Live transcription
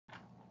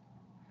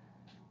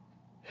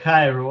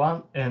Hi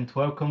everyone, and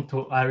welcome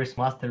to Iris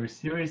Mastery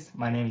Series.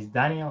 My name is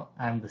Daniel.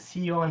 I'm the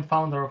CEO and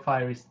founder of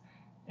Iris,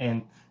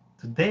 and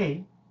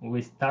today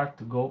we start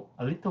to go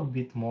a little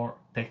bit more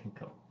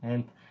technical.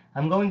 And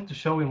I'm going to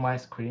show you my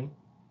screen.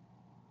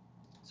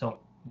 So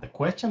the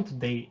question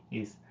today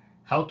is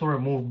how to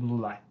remove blue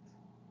light.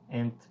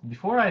 And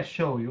before I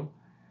show you,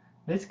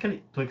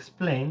 basically to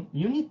explain,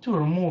 you need to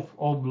remove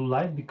all blue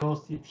light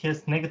because it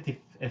has negative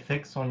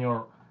effects on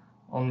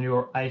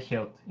your eye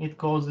health. It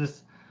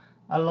causes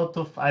a lot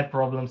of eye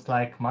problems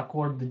like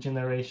macular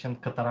degeneration,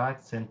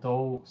 cataracts, and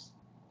all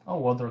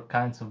other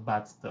kinds of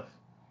bad stuff.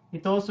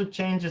 It also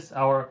changes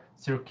our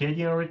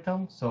circadian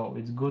rhythm, so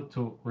it's good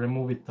to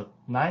remove it at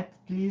night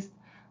at least.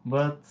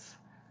 But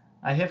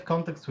I have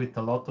contacts with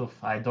a lot of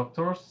eye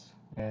doctors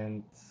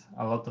and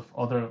a lot of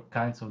other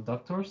kinds of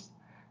doctors,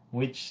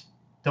 which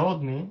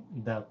told me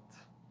that,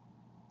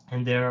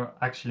 and there are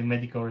actually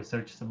medical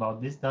researches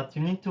about this, that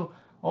you need to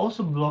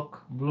also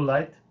block blue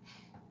light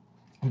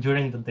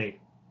during the day.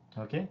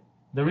 Okay,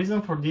 the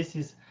reason for this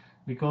is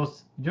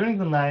because during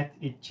the night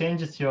it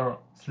changes your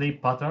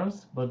sleep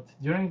patterns, but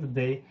during the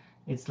day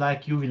it's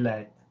like UV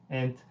light,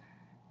 and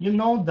you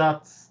know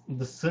that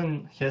the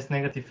sun has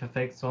negative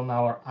effects on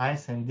our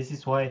eyes, and this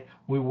is why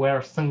we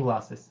wear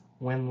sunglasses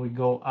when we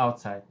go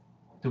outside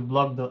to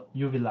block the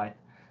UV light.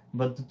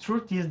 But the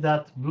truth is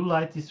that blue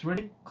light is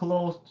really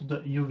close to the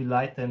UV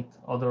light and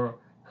other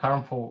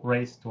harmful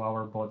rays to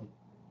our body,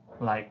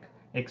 like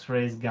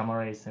X-rays, gamma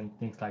rays, and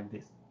things like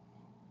this.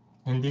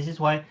 And this is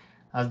why,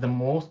 as the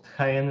most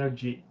high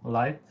energy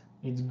light,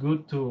 it's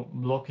good to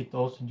block it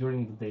also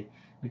during the day,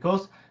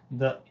 because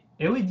the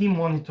LED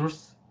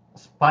monitors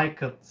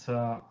spike at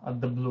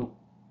the blue,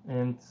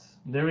 and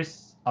there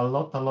is a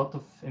lot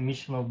of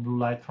emission of blue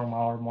light from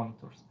our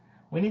monitors.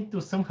 We need to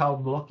somehow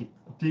block it,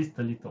 at least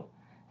a little.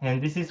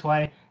 And this is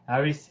why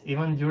Iris,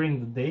 even during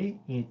the day,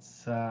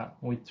 it's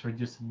with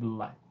reduced blue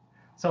light.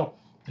 So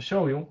to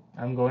show you,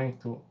 I'm going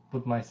to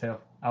put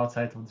myself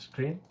outside of the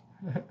screen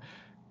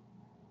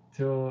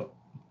to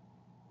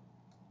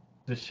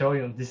show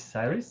you this is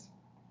Iris.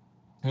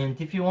 And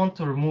if you want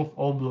to remove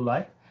all blue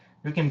light,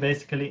 you can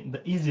basically,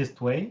 the easiest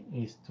way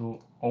is to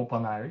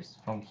open Iris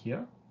from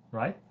here,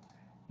 right?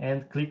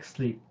 And click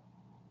sleep.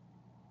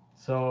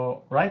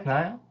 So right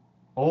now,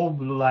 all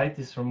blue light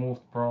is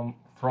removed from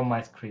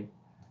my screen.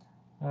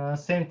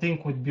 Same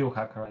thing with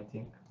Biohacker, I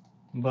think,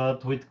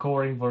 but with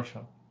coloring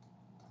version.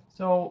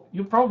 So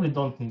you probably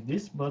don't need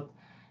this, but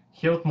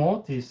health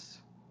mode is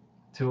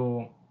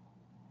to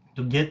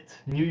get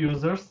new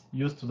users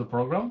used to the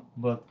program.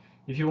 But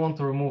if you want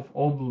to remove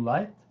all blue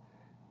light,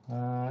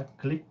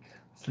 click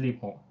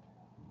sleep mode.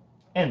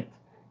 And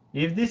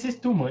if this is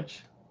too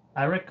much,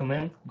 I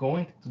recommend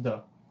going to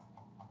the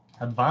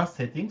advanced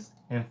settings,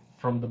 and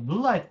from the blue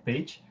light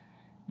page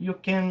you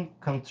can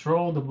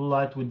control the blue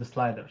light with the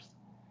sliders,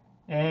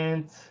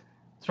 and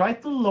try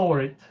to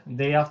lower it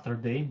day after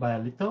day by a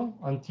little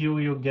until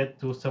you get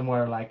to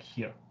somewhere like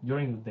here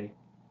during the day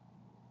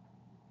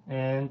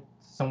and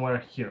somewhere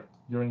here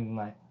during the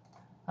night.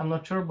 I'm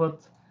not sure,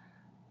 but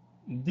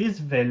this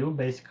value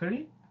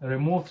basically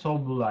removes all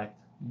blue light.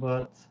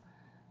 But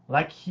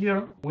like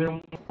here, we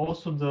remove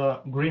also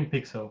the green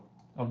pixel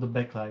of the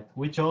backlight,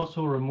 which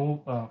also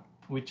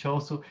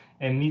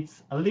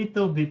emits a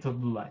little bit of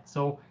blue light.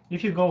 So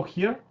if you go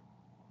here,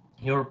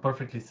 you're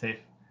perfectly safe.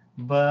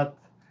 But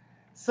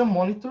some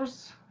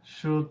monitors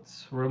should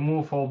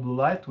remove all blue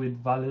light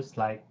with values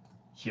like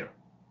here.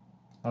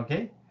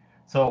 Okay,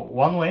 so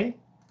one way,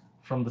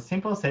 from the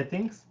simple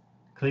settings,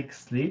 click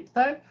sleep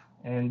type,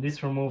 and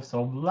this removes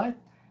all blue light.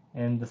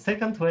 And the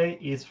second way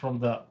is from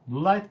the blue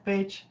light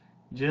page,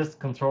 just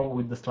control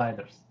with the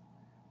sliders.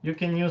 You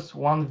can use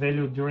one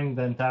value during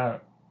the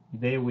entire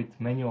day with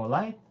manual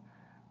light,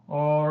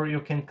 or you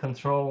can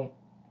control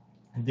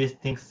these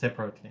things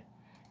separately.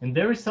 And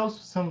there is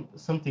also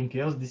something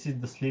else. This is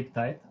the sleep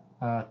type.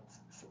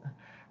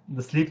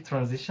 The sleep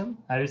transition.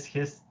 Iris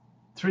has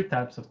three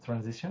types of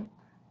transition: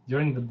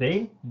 during the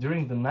day,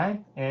 during the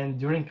night, and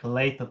during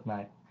late at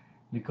night.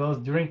 Because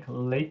during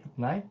late at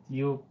night,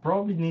 you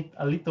probably need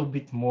a little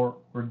bit more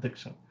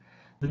reduction.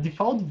 The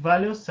default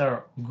values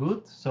are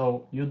good,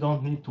 so you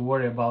don't need to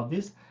worry about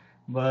this.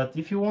 But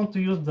if you want to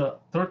use the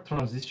third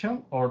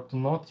transition or to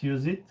not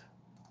use it,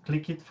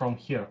 click it from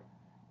here,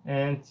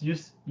 and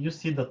you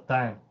see the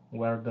time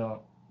where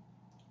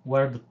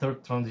the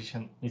third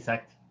transition is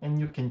active, and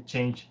you can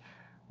change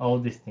all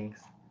these things.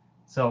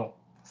 So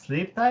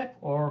sleep type,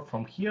 or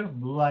from here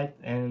blue light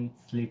and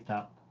sleep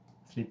tab,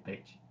 sleep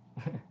page.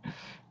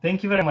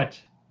 Thank you very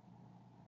much.